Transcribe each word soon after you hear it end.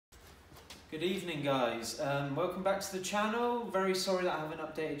Good evening, guys. Welcome back to the channel. Very sorry that I haven't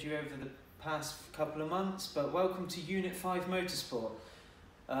updated you over the past couple of months, but welcome to Unit 5 Motorsport.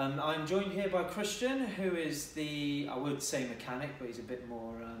 I'm joined here by Christian, who is the, I would say mechanic, but he's a bit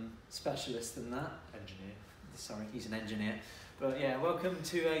more specialist than that. Engineer. Sorry, he's an engineer. But yeah, welcome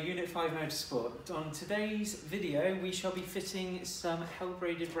to Unit 5 Motorsport. On today's video, we shall be fitting some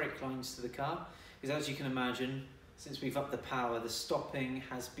Hell-braided brake lines to the car, because as you can imagine, since we've upped the power, the stopping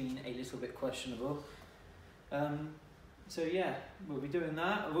has been a little bit questionable. So yeah, we'll be doing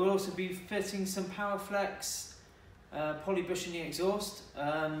that. We'll also be fitting some Powerflex polybush in the exhaust.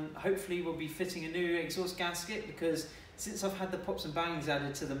 Hopefully we'll be fitting a new exhaust gasket, because since I've had the pops and bangs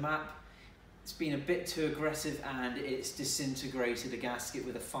added to the map, it's been a bit too aggressive and it's disintegrated the gasket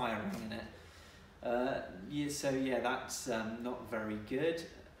with a fire ring in it. So yeah, that's not very good.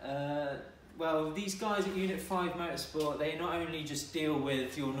 Well, these guys at Unit 5 Motorsport, they not only just deal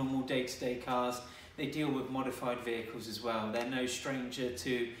with your normal day-to-day cars, they deal with modified vehicles as well. They're no stranger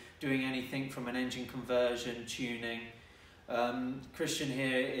to doing anything from an engine conversion, tuning. Christian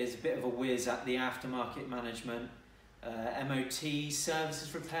here is a bit of a whiz at the aftermarket management, MOT,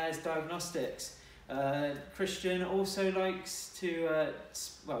 services, repairs, diagnostics. Christian also likes to,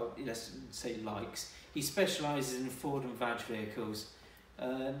 well, let's say likes, he specialises in Ford and VAG vehicles.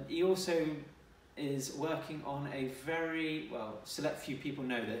 He also is working on a very, well, select few people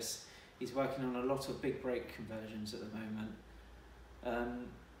know this, he's working on a lot of big brake conversions at the moment.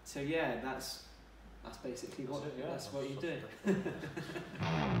 So yeah, that's basically what, that's what you do.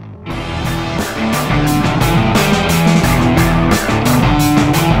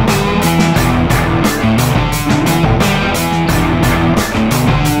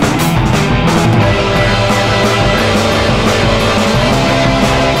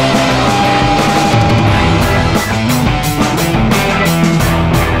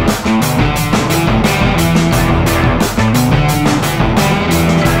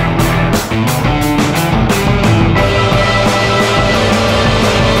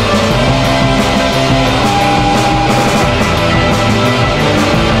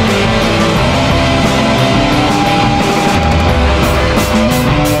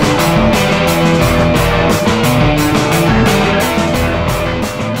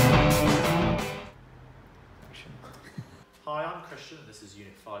 Hi, I'm Christian and this is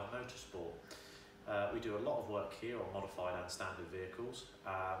Unit 5 Motorsport. We do a lot of work here on modified and standard vehicles.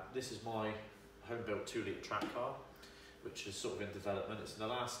 This is my home-built 2-litre track car, which is sort of in development. It's in the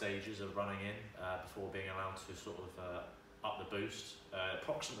last stages of running in before being allowed to sort of up the boost.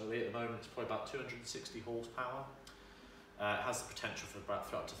 Approximately at the moment it's probably about 260 horsepower. It has the potential for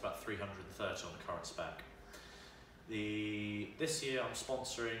up to about 330 on the current spec. This year I'm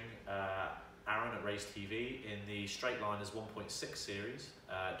sponsoring Aaron at Race TV in the Straight Liners 1.6 series,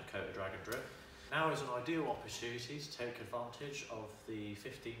 Dakota Dragon Drift. Now is an ideal opportunity to take advantage of the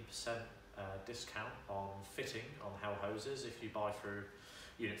 15% discount on fitting on Hell hoses if you buy through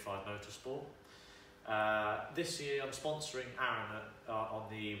Unit 5 Motorsport. This year I'm sponsoring Aaron on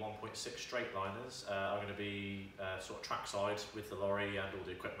the 1.6 Straight Liners. I'm going to be sort of trackside with the lorry and all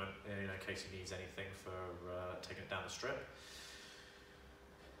the equipment in case he needs anything for taking it down the strip.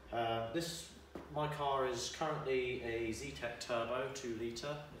 My car is currently a Zetec Turbo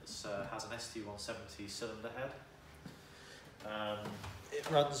 2-litre. It has an ST170 cylinder head. It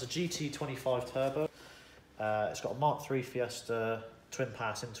runs a GT25 turbo. It's got a Mark III Fiesta twin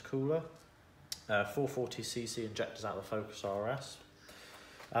pass intercooler, 440cc injectors out of the Focus RS,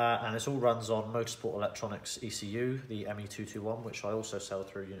 and it all runs on Motorsport Electronics ECU, the ME221, which I also sell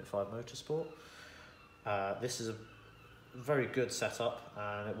through Unit 5 Motorsport. This is a very good setup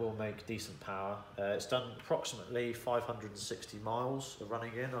and it will make decent power. It's done approximately 560 miles of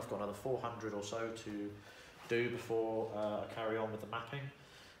running in. I've got another 400 or so to do before I carry on with the mapping,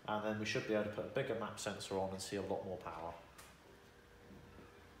 and then we should be able to put a bigger map sensor on and see a lot more power.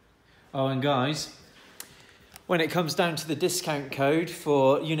 Oh, and guys, when it comes down to the discount code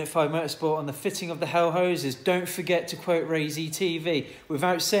for Unit 5 Motorsport on the fitting of the Hell hoses, don't forget to quote Razy TV.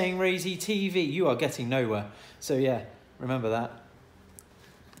 Without saying Razy TV, you are getting nowhere. So yeah, remember that.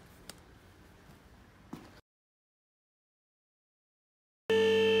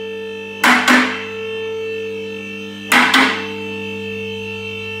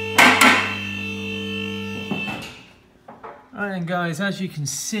 Right then guys, as you can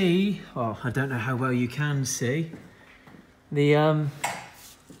see, well, I don't know how well you can see, the,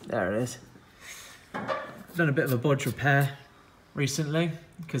 there it is. I've done a bit of a bodge repair recently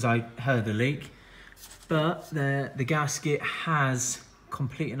because I heard the leak, but the gasket has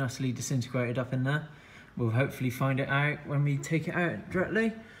completely and utterly disintegrated up in there. We'll hopefully find it out when we take it out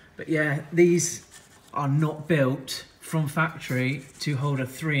directly. But yeah, these are not built from factory to hold a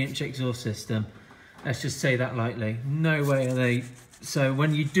 3-inch exhaust system. Let's just say that lightly. No way are they. So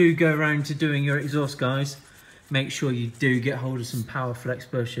when you do go around to doing your exhaust, guys, make sure you do get hold of some Powerflex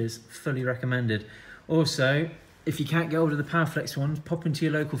bushes. Fully recommended. Also, if you can't get hold of the Powerflex ones, pop into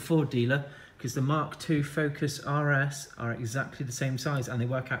your local Ford dealer, because the Mark II Focus RS are exactly the same size and they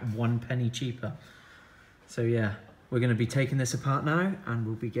work out 1 penny cheaper. So yeah, we're going to be taking this apart now and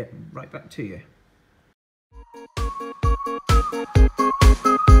we'll be getting right back to you.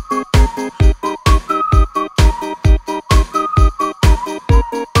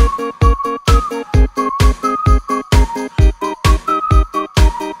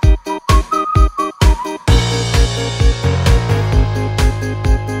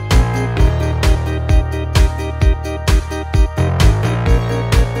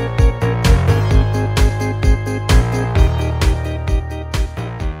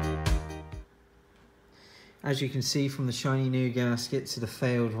 As you can see from the shiny new gasket to the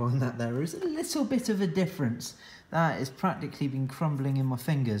failed one, that there is a little bit of a difference. That has practically been crumbling in my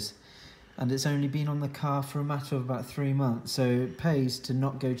fingers, and it's only been on the car for a matter of about 3 months, so it pays to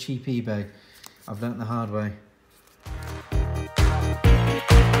not go cheap eBay. I've learnt the hard way.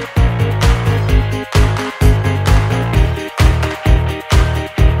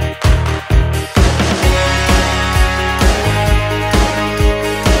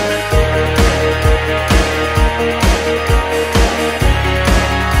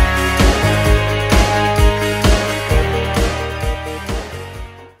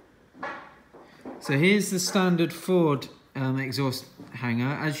 So here's the standard Ford exhaust hanger.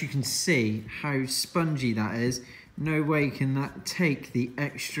 As you can see how spongy that is. No way can that take the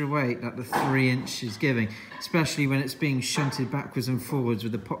extra weight that the 3-inch is giving, especially when it's being shunted backwards and forwards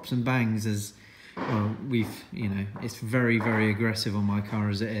with the pops and bangs. As well, it's very, very aggressive on my car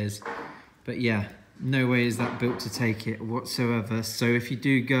as it is. But yeah, no way is that built to take it whatsoever. So if you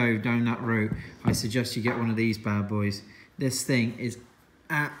do go down that route, I suggest you get one of these bad boys. This thing is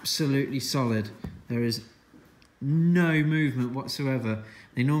absolutely solid. There is no movement whatsoever.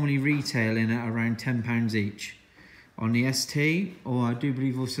 They normally retail in at around £10 each. On the ST, or I do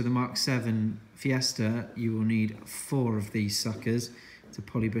believe also the Mark 7 Fiesta, you will need 4 of these suckers to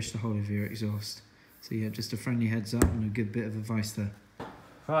polybush the whole of your exhaust. So yeah, just a friendly heads up and a good bit of advice there.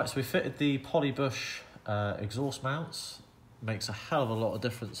 Right, so we fitted the polybush exhaust mounts. Makes a hell of a lot of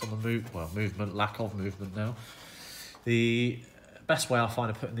difference on the lack of movement now. The best way I find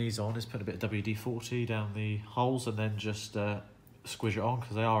of putting these on is put a bit of WD-40 down the holes and then just squish it on,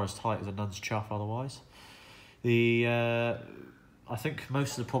 because they are as tight as a nun's chuff otherwise. I think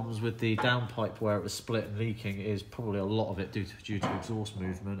most of the problems with the downpipe where it was split and leaking is probably a lot of it due to exhaust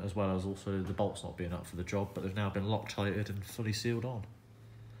movement, as well as also the bolts not being up for the job, but they've now been Loctited and fully sealed on.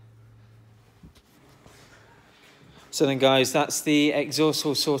 So then guys, that's the exhaust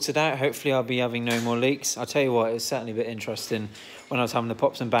all sorted out. Hopefully I'll be having no more leaks. I'll tell you what, it's certainly a bit interesting when I was having the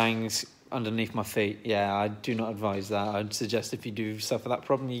pops and bangs underneath my feet. Yeah, I do not advise that. I'd suggest if you do suffer that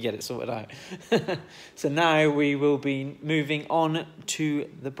problem, you get it sorted out. So now we will be moving on to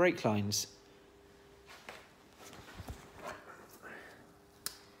the brake lines.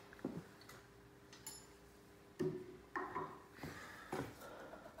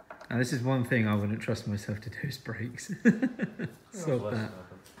 Now this is one thing I wouldn't trust myself to do, is brakes. Stop that.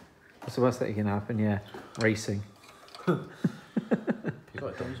 What's the worst that can happen? Yeah, racing. You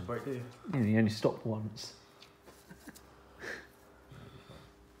got a dodge brake, do you? Yeah, you only stop once.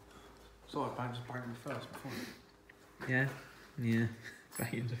 So I banged the first before. Yeah,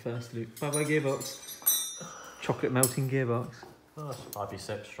 back into first loop. Bye bye gearbox. Chocolate melting gearbox. Oh, I'd be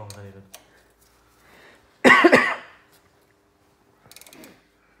so strong even.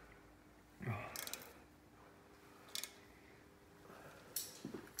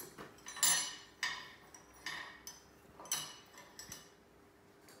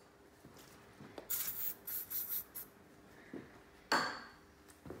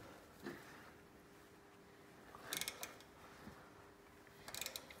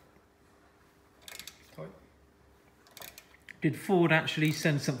 Did Ford actually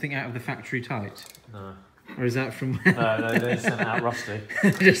send something out of the factory tight? No. Or is that from... No, they sent it out rusty. They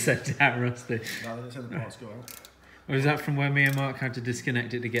just sent it out rusty. No, they didn't send the parts go out. Or is that from where me and Mark had to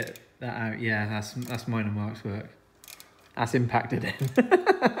disconnect it to get that out? Yeah, that's mine and Mark's work. That's impacted him. Is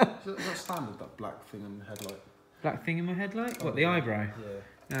that standard, that black thing in the headlight? Black thing in my headlight? What, the eyebrow?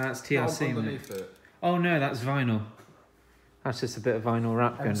 Yeah. No, that's TLC, mate. Underneath it. Oh no, that's vinyl. That's just a bit of vinyl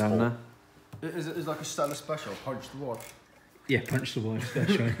wrap going down there. It's like a Stella special, punch the wad. Yeah, punch the wad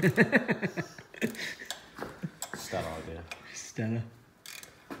special. Stellar idea. Stella.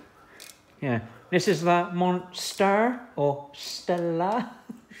 Yeah. This is the Monster or Stella.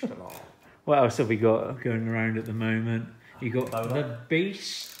 What else have we got going around at the moment? You got the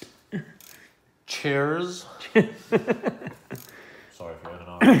Beast. Cheers. Sorry if you're in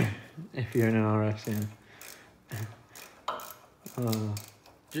an RS. If you're in an RS, yeah.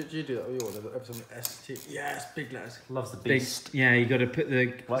 Do you do that with yours? Everything ST. Yes, big letters. Loves the Big, beast. yeah, you got to put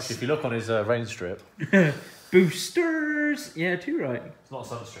the Well, actually, if you look on his rain strip, boosters. Yeah, too right. it's not a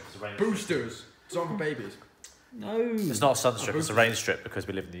sun strip, it's a rain strip. Boosters. It's on for babies. No. It's not a sun strip, it's a rain strip because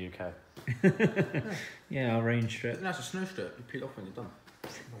we live in the UK. Yeah, our range strip. And that's a snow strip. You peel off when you're done.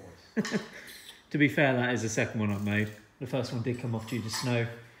 To be fair, that is the second one I've made. The first one did come off due to snow.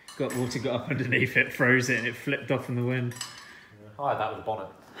 Water got up underneath it, froze it, and it flipped off in the wind. Yeah. I had that with a bonnet.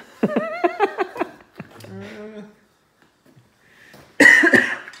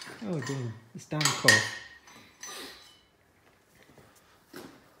 Oh dear, it's down the cough.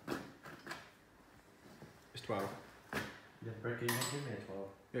 It's 12. You didn't give me a 12.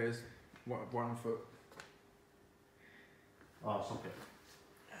 Yeah, it's 1 foot. Oh, stop it.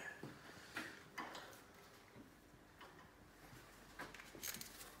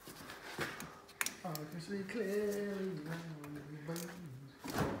 I can see clearly now.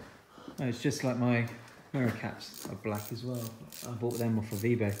 Oh, it's just like my mirror caps are black as well. I bought them off of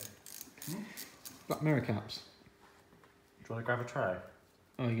eBay. Black mirror caps. Do you want to grab a tray?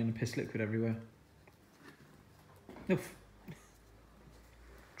 Oh, you're going to piss liquid everywhere. Oof.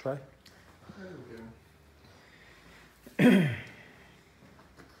 Tray? There we go.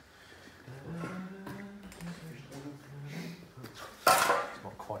 It's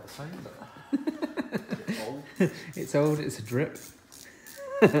not quite the same, but... It's old, it's a drip.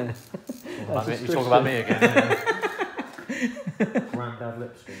 You talk about me again. Granddad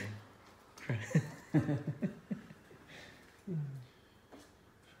lipstick.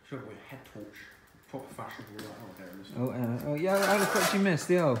 Should have a head torch. Proper fashionable like that. Oh yeah, how the fuck did you miss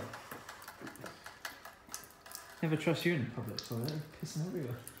the old? Never trust you in the public toilet, pissing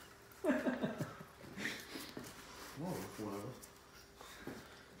everywhere. Whoa, fall over.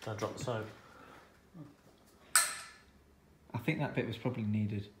 Don't drop the soap. I think that bit was probably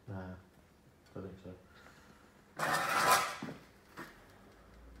needed. Nah, don't think so.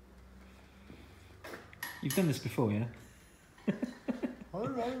 You've done this before, yeah?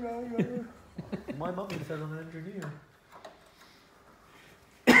 My mummy said I'm an engineer.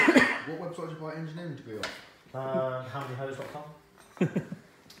 What website did you buy engineering degree off? Howmanyhose.com.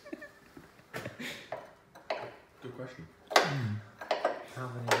 Good question. How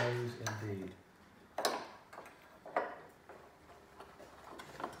many hose indeed?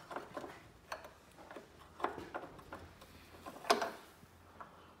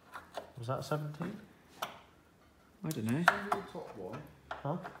 Was that 17? I don't know. The top one.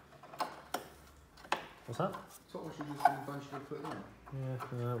 Huh? What's that? Top one should just been eventually put in.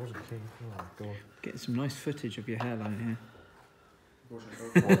 Yeah, it wasn't keen. Oh, God. Getting some nice footage of your hairline here. What,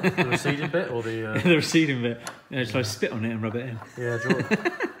 the receding bit or the... The receding bit. Yeah, so I spit on it and rub it in. Yeah,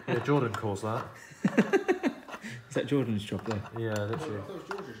 Jordan calls that. Is that Jordan's job though? Yeah, I thought literally. it was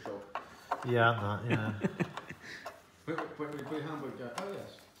George's job. Yeah, and that, yeah. When we put your handbook go, oh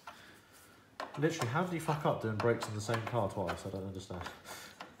yes. Literally, how did you fuck up doing brakes in the same car twice? I don't understand.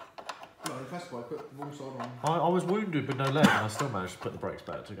 No, the festival I put the wrong side on. I was wounded with no leg and I still managed to put the brakes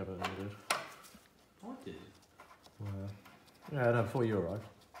better together than you did. I did. Yeah, no, before you arrived.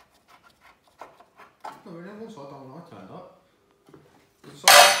 No, we had one side on when I turned up. The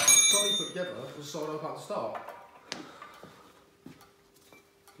side you put together was the side I was about to start.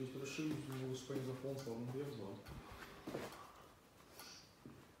 You put the shoes and all the springs off one side and the other side.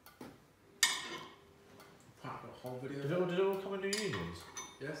 Pat, got a whole video. Did it all come in new unions?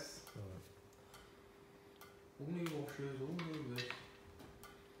 Yes. All new washers, all new this.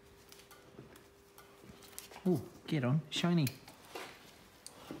 Oh, get on, shiny.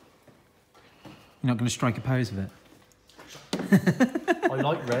 You're not going to strike a pose with it. I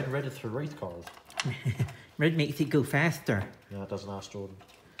like red. Red is for race cars. Red makes it go faster. Yeah, it doesn't ask Jordan.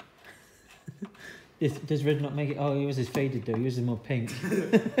 Does red not make it? Oh, yours is faded though. Yours is more pink.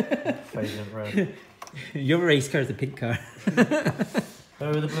 Fading red. Your race car is a pink car.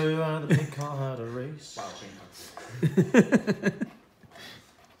 Oh, the blue and the pink car had a race.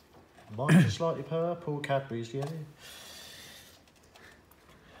 Mine's just slightly purple, Cadbury's yellow.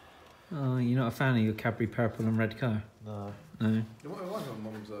 Oh, you're not a fan of your Cadbury purple and red car? No. No. You know what I like on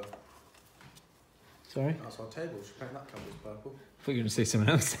Mum's Sorry? outside table? She painted that canvas purple. I thought you were going to say something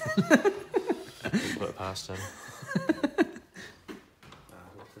else. Put it past him.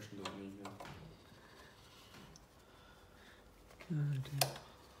 What Christian doesn't need now.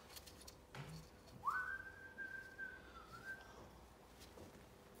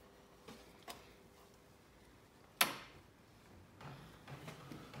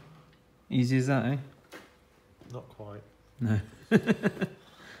 Easy as that, eh? Not quite. No. But then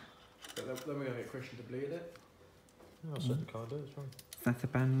we're going to get Christian to bleed it. No, I certainly can't do it, it's fine. Is that the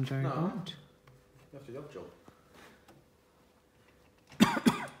banjo No. board? You have to do the odd job.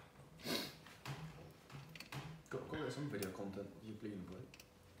 got to get some video content. You bleeding break.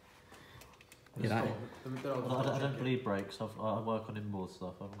 Yeah, that- I don't bleed brakes. I work on inboard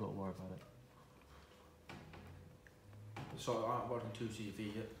stuff. I haven't got to worry about it. So I'm working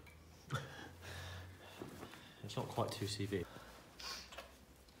 2CV yet. It's not quite 2CV.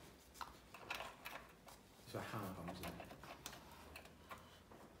 So Hannah comes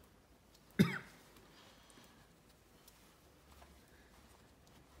in.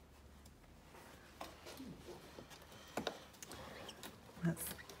 That's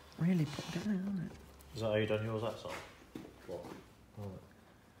really put down, isn't it? Is that how you done yours that side? What? Oh.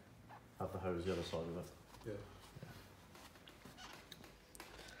 Have the hose the other side of it. Yeah.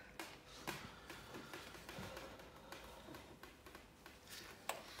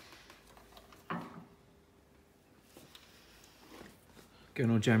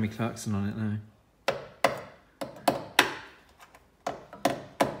 Going all Jeremy Clarkson on it now.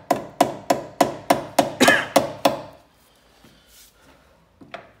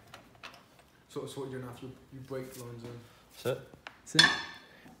 So that's what you're doing after you break lines in. That's it. That's it.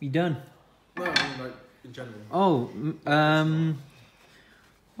 You done? No, I mean like in general. Oh,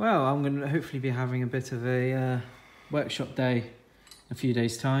 well, I'm going to hopefully be having a bit of a workshop day in a few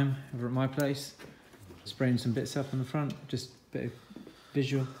days' time over at my place. Spraying some bits up on the front, just a bit of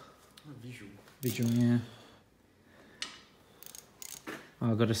visual. Visual, yeah.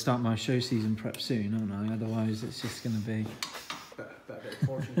 Well, I've got to start my show season prep soon, haven't I? Otherwise, it's just going to be... Better get a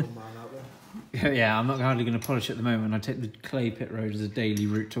polishing man out there. Yeah, I'm not hardly going to polish at the moment. I take the clay pit road as a daily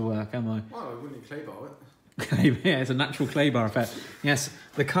route to work, am I? Well, I wouldn't need clay bar it. Yeah, it's a natural clay bar effect. Yes,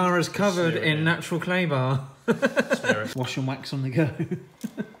 the car is covered in natural clay bar. Wash and wax on the go.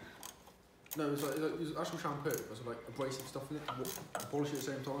 No, it was actual shampoo. It was like abrasive stuff in it. Polish it at the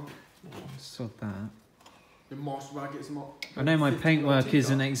same time. Sod that. Your master rag gets them up. I know my 50 paintwork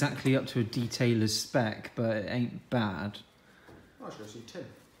isn't tea exactly up to a detailer's spec, but it ain't bad. car. I should go see Tim.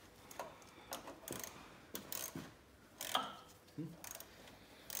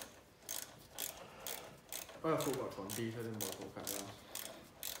 I thought about trying beef. I didn't want to cut it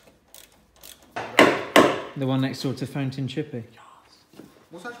out. The one next door to Fountain Chippy.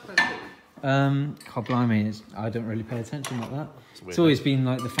 What's that place called? God blimey, I don't really pay attention like that. It's always been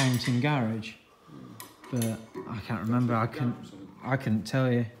like the Fountain Garage, but I can't remember. I couldn't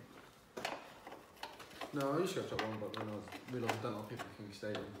tell you. No, I used to go to that one, but then I realised I don't like people from the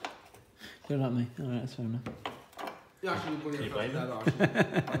stadium. You don't like me? Alright, that's fair enough. Yeah, actually, Can you blame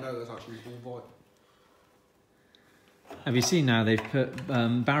I know there's actually all white. Have you seen now they've put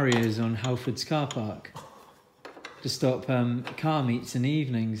barriers on Halford's car park to stop car meets in the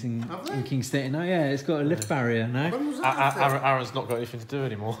evenings in King State? Oh yeah, it's got a lift barrier now. When was that? Aaron's not got anything to do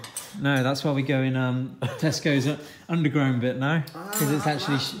anymore. No, that's why we go in Tesco's underground bit now, because it's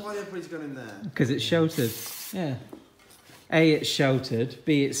actually That's why everybody's going in there. because it's sheltered. Yeah. A, it's sheltered.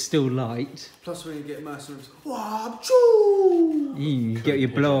 B, it's still light. Plus, when you get Mercedes, wow, choo! You get your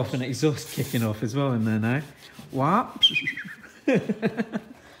blow off and exhaust kicking off as well in there now. What? And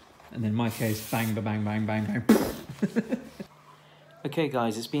in my case, bang, bang, bang, bang, bang. Okay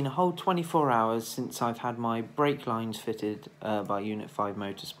guys, it's been a whole 24 hours since I've had my brake lines fitted by Unit 5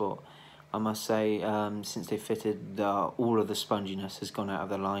 Motorsport. I must say, since they fitted, all of the sponginess has gone out of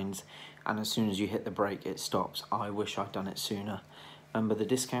the lines, and as soon as you hit the brake it stops. I wish I'd done it sooner. Remember, the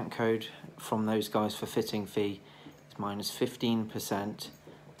discount code from those guys for fitting fee is -15%.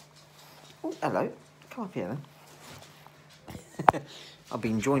 Oh, hello. Come up here then. I've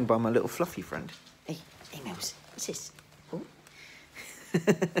been joined by my little fluffy friend. Hey, Mouse, what's this? Oh.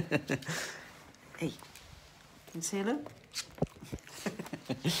 Hey, can you say hello?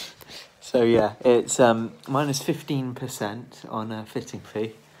 So yeah, it's -15% on a fitting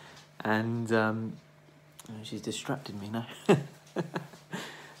fee, and she's distracted me now.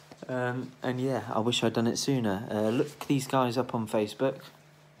 And yeah, I wish I'd done it sooner. Look these guys up on Facebook,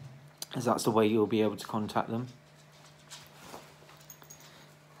 as that's the way you'll be able to contact them.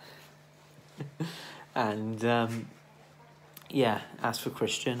 And yeah, ask for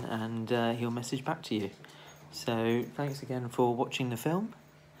Christian and he'll message back to you. So thanks again for watching the film.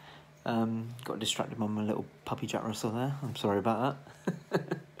 Got distracted by my little puppy Jack Russell there. I'm sorry about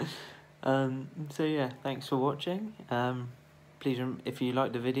that. So yeah, thanks for watching. Please, if you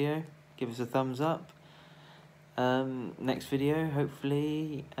liked the video, give us a thumbs up. Next video,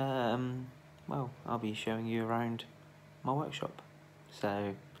 hopefully, well, I'll be showing you around my workshop.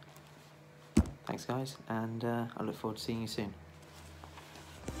 So Thanks guys, and I look forward to seeing you soon.